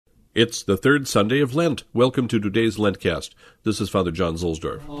It's the third Sunday of Lent. Welcome to today's LENTCAzT. This is Father John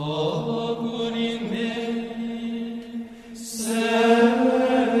Zulsdorf.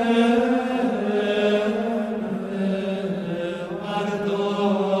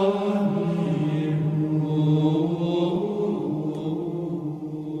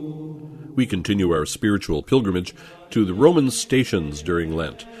 We continue our spiritual pilgrimage to the Roman stations during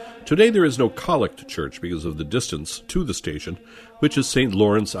Lent. Today there is no collect church because of the distance to the station, which is St.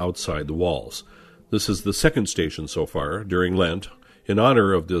 Lawrence outside the walls. This is the second station so far during Lent in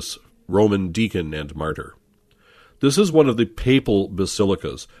honor of this Roman deacon and martyr. This is one of the papal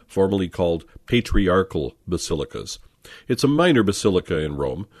basilicas, formerly called patriarchal basilicas. It's a minor basilica in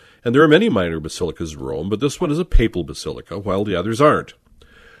Rome, and there are many minor basilicas in Rome, but this one is a papal basilica, while the others aren't.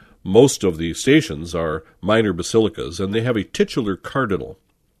 Most of the stations are minor basilicas, and they have a titular cardinal.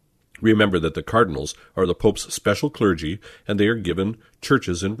 Remember that the cardinals are the Pope's special clergy, and they are given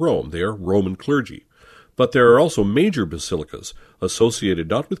churches in Rome. They are Roman clergy. But there are also major basilicas associated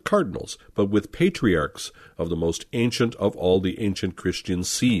not with cardinals, but with patriarchs of the most ancient of all the ancient Christian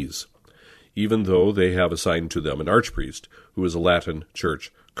sees, even though they have assigned to them an archpriest, who is a Latin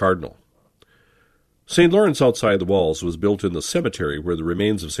church cardinal. St. Lawrence outside the walls was built in the cemetery where the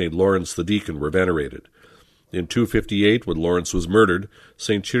remains of St. Lawrence the deacon were venerated. In 258, when Lawrence was murdered,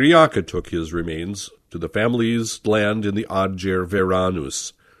 St. Cyriaca took his remains to the family's land in the Ager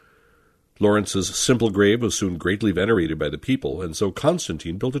Veranus. Lawrence's simple grave was soon greatly venerated by the people, and so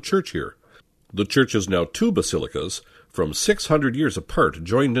Constantine built a church here. The church is now two basilicas, from 600 years apart,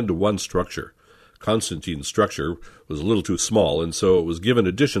 joined into one structure. Constantine's structure was a little too small, and so it was given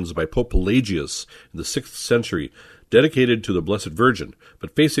additions by Pope Pelagius in the 6th century, dedicated to the Blessed Virgin,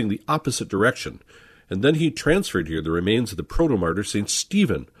 but facing the opposite direction. And then he transferred here the remains of the proto-martyr St.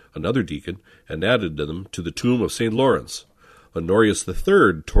 Stephen, another deacon, and added them to the tomb of St. Lawrence. Honorius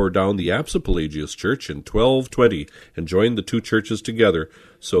III tore down the apse of Pelagius Church in 1220 and joined the two churches together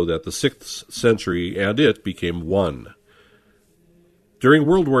so that the 6th century and it became one. During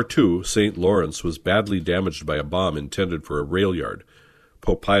World War II, St. Lawrence was badly damaged by a bomb intended for a rail yard.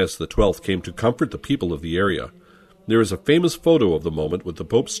 Pope Pius XII came to comfort the people of the area. There is a famous photo of the moment with the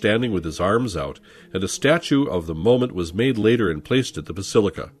Pope standing with his arms out, and a statue of the moment was made later and placed at the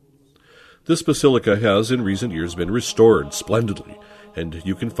basilica. This basilica has in recent years been restored splendidly, and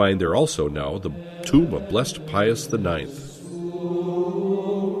you can find there also now the tomb of Blessed Pius IX.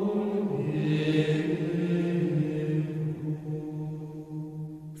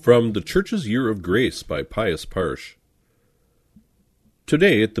 From the Church's Year of Grace by Pius Parsh.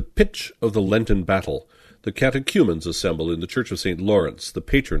 Today, at the pitch of the Lenten battle, the Catechumens assemble in the Church of St. Lawrence, the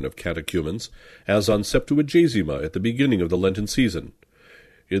patron of catechumens, as on Septuagesima at the beginning of the Lenten season.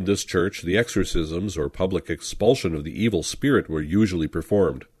 In this church, the exorcisms or public expulsion of the evil spirit were usually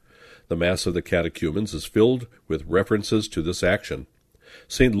performed. The Mass of the catechumens is filled with references to this action.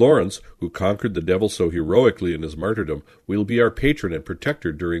 St. Lawrence, who conquered the devil so heroically in his martyrdom, will be our patron and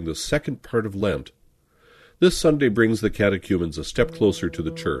protector during the second part of Lent. This Sunday brings the catechumens a step closer to the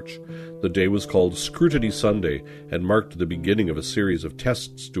Church. The day was called Scrutiny Sunday and marked the beginning of a series of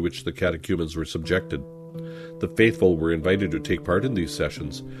tests to which the catechumens were subjected. The faithful were invited to take part in these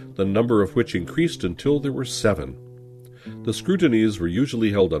sessions, the number of which increased until there were 7. The Scrutinies were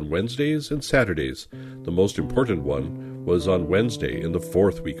usually held on Wednesdays and Saturdays. The most important one was on Wednesday in the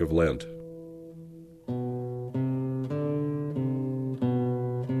 4th week of Lent.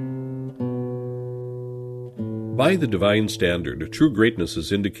 By the divine standard, true greatness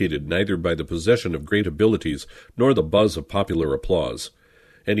is indicated neither by the possession of great abilities nor the buzz of popular applause.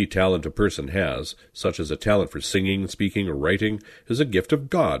 Any talent a person has, such as a talent for singing, speaking, or writing, is a gift of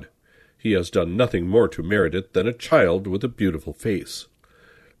God. He has done nothing more to merit it than a child with a beautiful face.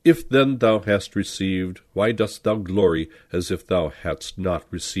 If then thou hast received, why dost thou glory as if thou hadst not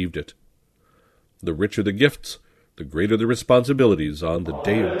received it? The richer the gifts, the greater the responsibilities on the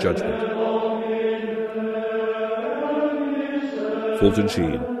day of judgment. Fulton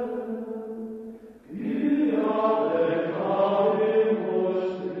Sheen.